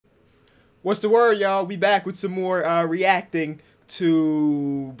What's the word, y'all? We back with some more reacting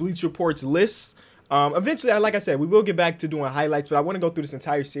to Bleach Report's lists. Eventually, like I said, we will get back to doing highlights, but I want to go through this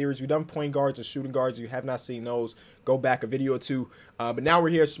entire series. We've done point guards and shooting guards. If you have not seen those, go back a video or two. But now we're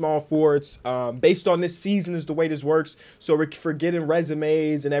here, small forwards. Based on this season is the way this works. So we're forgetting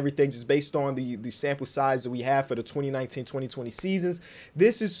resumes and everything, just based on the sample size that we have for the 2019-2020 seasons.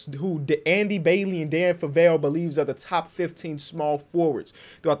 This is who Andy Bailey and Dan Favale believes are the top 15 small forwards.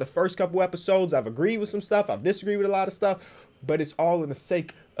 Throughout the first couple episodes, I've agreed with some stuff. I've disagreed with a lot of stuff. But it's all in the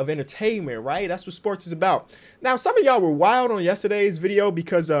sake of entertainment, right? That's what sports is about. Now, some of y'all were wild on yesterday's video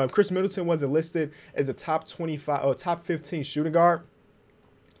because Chris Middleton wasn't listed as a top 25 or top 15 shooting guard,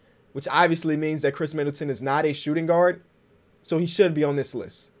 which obviously means that Chris Middleton is not a shooting guard, so he should be on this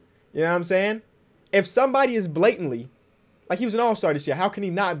list. You know what I'm saying? If somebody is blatantly, like he was an all-star this year, how can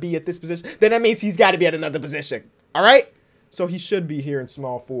he not be at this position? Then that means he's got to be at another position, all right? So he should be here in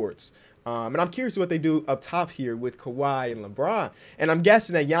small forwards. And I'm curious what they do up top here with Kawhi and LeBron. And I'm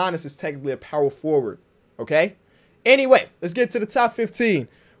guessing that Giannis is technically a power forward. Okay? Anyway, let's get to the top 15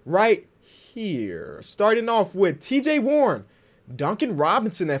 right here. Starting off with TJ Warren, Duncan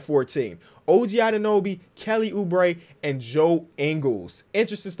Robinson at 14, OG Anunoby, Kelly Oubre, and Joe Ingles.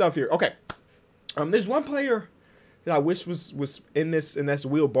 Interesting stuff here. Okay. There's one player that I wish was in this, and that's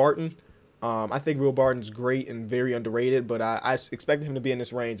Will Barton. I think Will Barton's great and very underrated, but I expected him to be in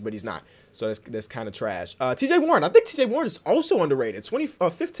this range, but he's not. So that's kind of trash. TJ Warren, I think TJ Warren is also underrated.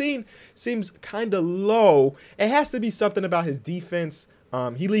 15 seems kind of low. It has to be something about his defense.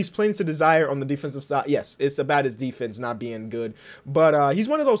 He leaves plenty to desire on the defensive side. Yes, it's about his defense not being good. But he's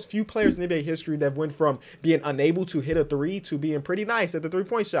one of those few players in NBA history that went from being unable to hit a three to being pretty nice at the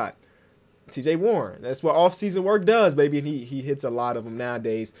three-point shot. TJ Warren. That's what off-season work does, baby, and he hits a lot of them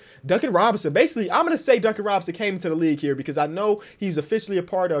nowadays. Duncan Robinson. Basically, I'm going to say Duncan Robinson came into the league here because I know he's officially a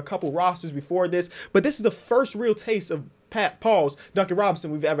part of a couple rosters before this, but this is the first real taste of Pat Paul's Duncan Robinson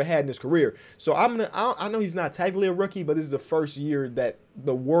we've ever had in his career. So I know he's not technically a rookie, but this is the first year that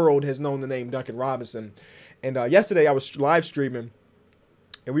the world has known the name Duncan Robinson. And yesterday I was live streaming,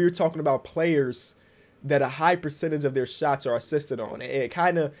 and we were talking about players that a high percentage of their shots are assisted on. It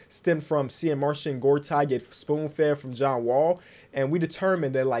kind of stemmed from seeing Marcin Gortat get spoon-fed from John Wall, and we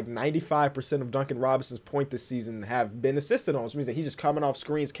determined that like 95% of Duncan Robinson's points this season have been assisted on, which means that he's just coming off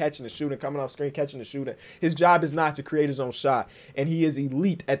screens, catching and shooting, coming off screen, catching and shooting. His job is not to create his own shot, and he is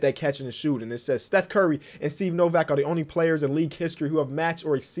elite at that catching and shooting. It says Steph Curry and Steve Novak are the only players in league history who have matched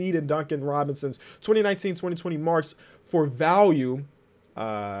or exceeded Duncan Robinson's 2019-2020 marks for value,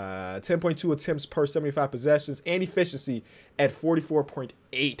 10.2 attempts per 75 possessions, and efficiency at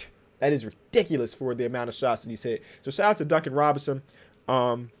 44.8. That is ridiculous for the amount of shots that he's hit. So shout out to Duncan Robinson.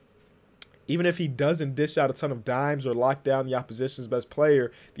 Even if he doesn't dish out a ton of dimes or lock down the opposition's best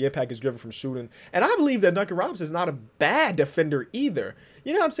player, the impact is driven from shooting. And I believe that Duncan Robinson is not a bad defender either.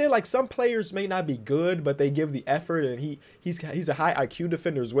 You know what I'm saying? Like, some players may not be good, but they give the effort, and he's a high IQ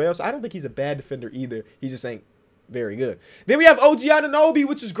defender as well. So I don't think he's a bad defender either. He just ain't very good. Then we have OG Anunoby,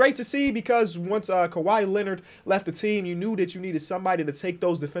 which is great to see because once Kawhi Leonard left the team, you knew that you needed somebody to take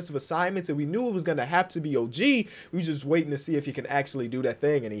those defensive assignments, and we knew it was going to have to be OG. We were just waiting to see if he can actually do that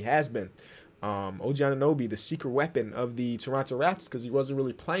thing, and he has been. OG Anunoby, the secret weapon of the Toronto Raptors, because he wasn't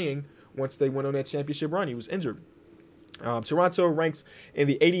really playing once they went on that championship run. He was injured. Toronto ranks in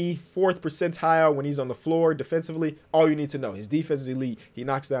the 84th percentile when he's on the floor defensively. All you need to know, his defense is elite. He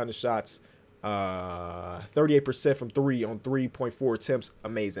knocks down the shots. 38% from three on 3.4 attempts.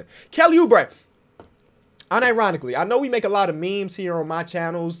 Amazing. Kelly Oubre. Unironically, I know we make a lot of memes here on my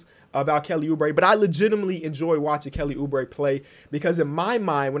channels about Kelly Oubre, but I legitimately enjoy watching Kelly Oubre play because in my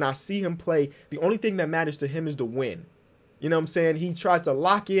mind, when I see him play, the only thing that matters to him is the win. You know what I'm saying? He tries to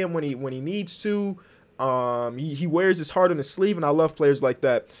lock in when he needs to. He wears his heart on his sleeve, and I love players like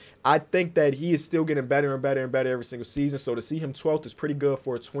that. I think that he is still getting better and better and better every single season. So to see him 12th is pretty good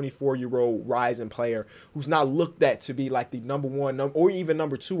for a 24-year-old rising player who's not looked at to be like the number one or even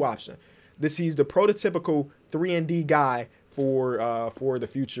number two option. He's the prototypical 3-and-D guy for the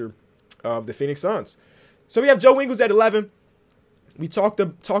future of the Phoenix Suns. So we have Joe Ingles at 11. We talk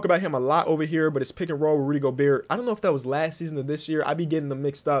about him a lot over here, but it's pick and roll with Rudy Gobert. I don't know if that was last season or this year. I be getting them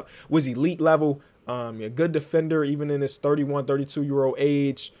mixed up. Was elite level, a good defender even in his 31, 32-year-old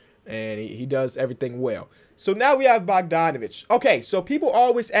age. And he does everything well. So now we have Bogdanovic. Okay, so people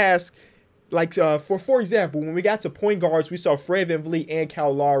always ask, like, for example, when we got to point guards, we saw Fred VanVleet and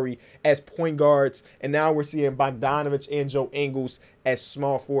Kyle Lowry as point guards. And now we're seeing Bogdanovic and Joe Ingles as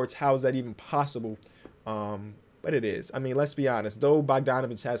small forwards. How is that even possible? but it is. I mean, let's be honest. Though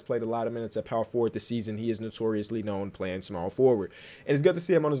Bogdanovic has played a lot of minutes at power forward this season, he is notoriously known playing small forward. And it's good to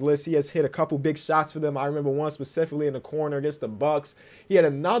see him on his list. He has hit a couple big shots for them. I remember one specifically in the corner against the Bucks. He had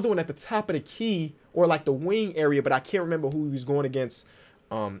another one at the top of the key or like the wing area, but I can't remember who he was going against.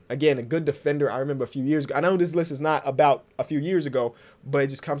 Again, a good defender. I remember a few years ago. I know this list is not about a few years ago, but it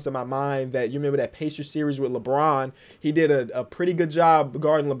just comes to my mind that you remember that Pacers series with LeBron. He did a pretty good job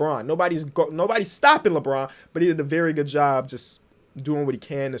guarding LeBron. Nobody's stopping LeBron, but he did a very good job just doing what he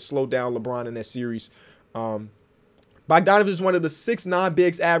can to slow down LeBron in that series. Bogdanovic is one of the 6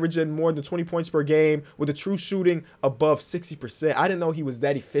 non-bigs averaging more than 20 points per game with a true shooting above 60%. I didn't know he was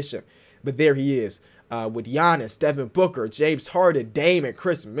that efficient, but there he is. With Giannis, Devin Booker, James Harden, Dame, and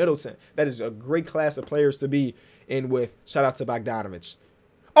Chris Middleton. That is a great class of players to be in with. Shout out to Bogdanovic.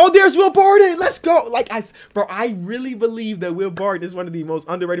 Oh, there's Will Barton. Let's go. Bro, I really believe that Will Barton is one of the most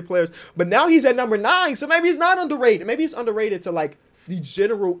underrated players. But now he's at number 9, so maybe he's not underrated. Maybe he's underrated to, like, the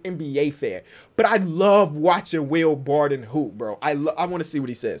general NBA fan. But I love watching Will Barton hoop, bro. I want to see what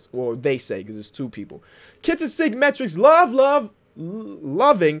he says. Well, they say, because it's 2 people. Kitchen Sig Metrics,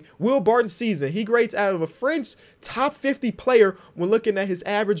 loving Will Barton's season. He grades out of a French top 50 player when looking at his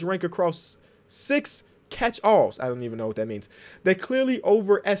average rank across 6 catch-alls. I don't even know what that means. That clearly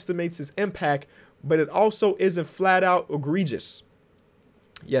overestimates his impact, but it also isn't flat out egregious.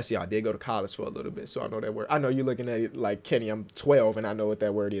 Yes, y'all did go to college for a little bit, so I know that word. I know you're looking at it like, Kenny, I'm 12 and I know what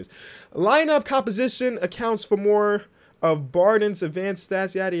that word is. Lineup composition accounts for more of Barton's advanced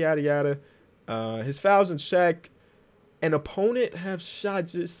stats, yada, yada, yada. His fouls in check. An opponent have shot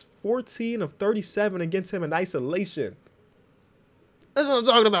just 14 of 37 against him in isolation. That's what I'm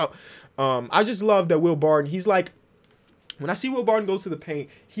talking about. I just love that Will Barton, he's like, when I see Will Barton go to the paint,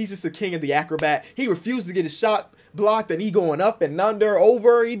 he's just the king of the acrobat. He refuses to get his shot blocked, and he going up and under,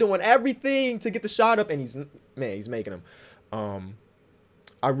 over. He doing everything to get the shot up, and he's making them.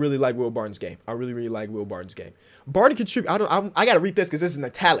 I really like Will Barton's game. I really, really like Will Barton's game. Barton contribute. I got to read this because this is in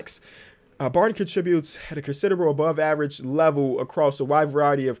italics. Barton contributes at a considerable above average level across a wide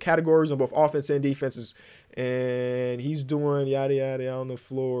variety of categories on both offense and defenses. And he's doing yada yada on the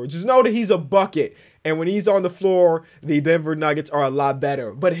floor. Just know that he's a bucket. And when he's on the floor, the Denver Nuggets are a lot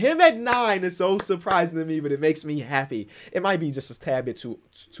better. But him at 9 is so surprising to me, but it makes me happy. It might be just a tad bit too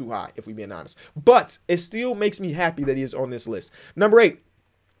high, if we're being honest. But it still makes me happy that he is on this list. Number 8,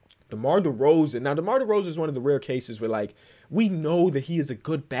 DeMar DeRozan. Now, DeMar DeRozan is one of the rare cases where, like, we know that he is a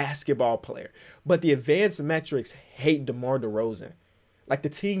good basketball player, but the advanced metrics hate DeMar DeRozan. Like, the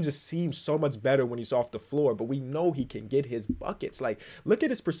team just seems so much better when he's off the floor, but we know he can get his buckets. Like, look at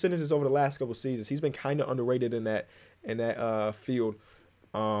his percentages over the last couple seasons. He's been kind of underrated in that field.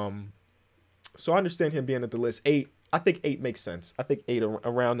 So I understand him being at the list. 8, I think 8 makes sense. I think 8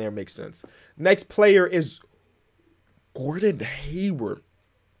 around there makes sense. Next player is Gordon Hayward.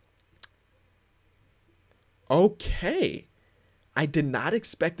 Okay. I did not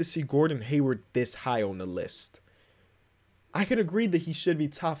expect to see Gordon Hayward this high on the list. I can agree that he should be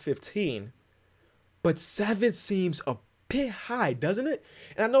top 15, but 7 seems a bit high, doesn't it?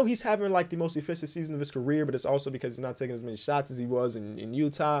 And I know he's having like the most efficient season of his career, but it's also because he's not taking as many shots as he was in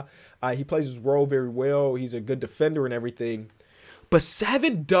Utah. He plays his role very well. He's a good defender and everything. But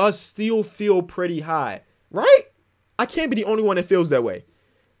 7 does still feel pretty high, right? I can't be the only one that feels that way.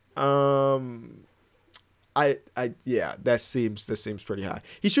 Yeah, that seems pretty high.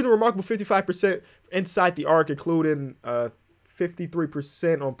 He's shooting a remarkable 55% inside the arc, including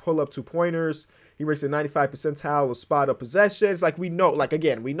 53% on pull-up 2-pointers. He rates a 95 percentile of spot-up possessions. Like, we know, like,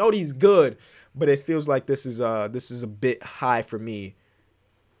 again, we know that he's good, but it feels like this is a bit high for me.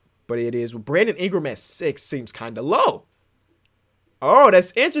 But it is. Brandon Ingram at 6 seems kind of low. Oh,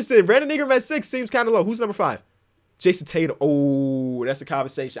 that's interesting. Brandon Ingram at 6 seems kind of low. Who's number 5? Jason Tatum. Oh, that's a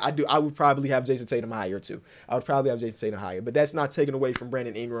conversation. I would probably have Jason Tatum higher too. I would probably have Jason Tatum higher, but that's not taken away from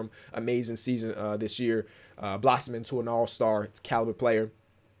Brandon Ingram. Amazing season this year, blossomed into an all-star caliber player.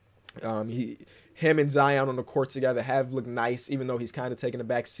 Him and Zion on the court together have looked nice, even though he's kind of taking a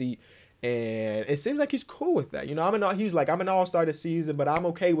back seat. And it seems like he's cool with that. You know, he's like, I'm an all-star this season, but I'm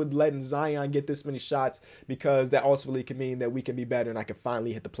okay with letting Zion get this many shots because that ultimately can mean that we can be better and I can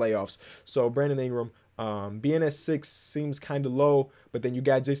finally hit the playoffs. So Brandon Ingram, being at 6 seems kind of low, but then you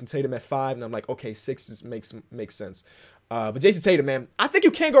got Jason Tatum at 5, and I'm like, okay, 6 makes sense. But Jason Tatum, man, I think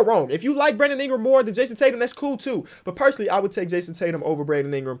you can't go wrong. If you like Brandon Ingram more than Jason Tatum, that's cool too. But personally, I would take Jason Tatum over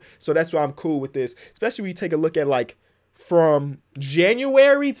Brandon Ingram, so that's why I'm cool with this. Especially when you take a look at, like, from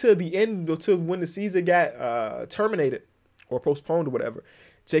January to the end, to when the season got terminated or postponed or whatever.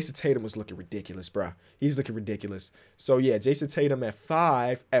 Jason Tatum was looking ridiculous, bro. He's looking ridiculous. So yeah, Jason Tatum at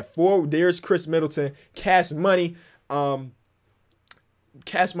 5. At 4, there's Chris Middleton. Cash money.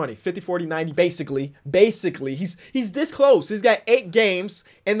 Cash money, 50, 40, 90, basically. He's this close. He's got 8 games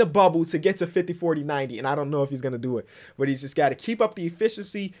in the bubble to get to 50, 40, 90, and I don't know if he's going to do it. But he's just got to keep up the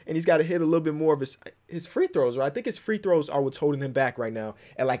efficiency, and he's got to hit a little bit more of his free throws, right? I think his free throws are what's holding him back right now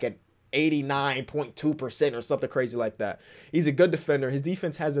at like an 89.2% or something crazy like that. He's a good defender. His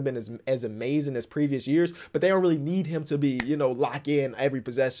defense hasn't been as amazing as previous years, but they don't really need him to be, lock in every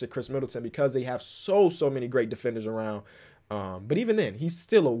possession, Chris Middleton, because they have so many great defenders around. But even then, he's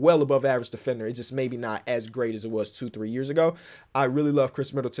still a well above average defender. It's just maybe not as great as it was 2-3 years ago. I really love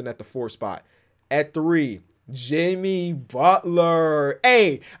Chris Middleton at the 4 spot. At 3, Jimmy Butler.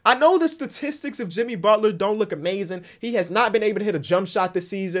 Hey, I know the statistics of Jimmy Butler don't look amazing. He has not been able to hit a jump shot this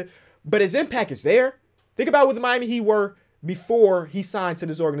season, but his impact is there. Think about what the Miami Heat were before he signed to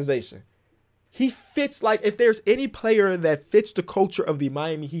this organization. He fits, like, if there's any player that fits the culture of the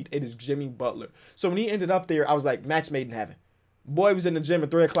Miami Heat, it is Jimmy Butler. So when he ended up there, I was like, match made in heaven. Boy was in the gym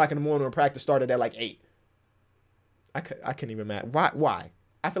at 3 o'clock in the morning when practice started at like 8. I couldn't even imagine. Why?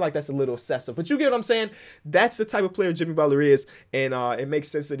 I feel like that's a little excessive. But you get what I'm saying? That's the type of player Jimmy Butler is. And it makes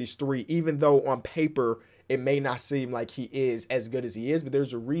sense that he's 3, even though on paper it may not seem like he is as good as he is. But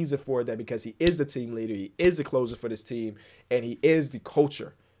there's a reason for that, because he is the team leader. He is the closer for this team. And he is the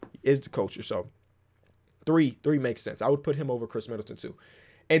culture. Is the culture. So 3 makes sense. I would put him over Chris Middleton too.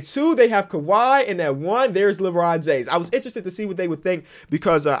 And 2, they have Kawhi, and at 1, there's LeBron James. I was interested to see what they would think,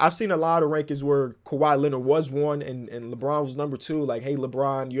 because I've seen a lot of rankings where Kawhi Leonard was 1 and LeBron was number 2. Like, hey,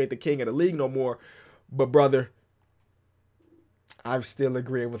 LeBron, you ain't the king of the league no more. But brother, I'm still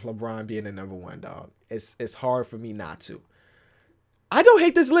agreeing with LeBron being the number 1, dog. It's hard for me not to. I don't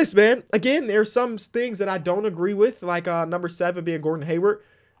hate this list, man. Again, there's some things that I don't agree with, like number 7 being Gordon Hayward.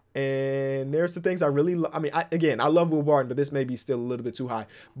 And there's some things I really I love Will Barton, but this may be still a little bit too high.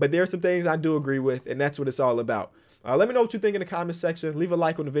 But there's some things I do agree with, and that's what it's all about. Let me know what you think in the comment section. Leave a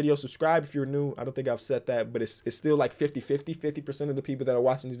like on the video. Subscribe if you're new. I don't think I've said that, but it's still like 50-50. 50% of the people that are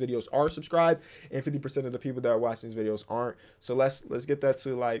watching these videos are subscribed, and 50% of the people that are watching these videos aren't. So let's get that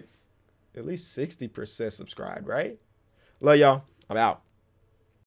to like at least 60% subscribed, right? Love y'all. I'm out.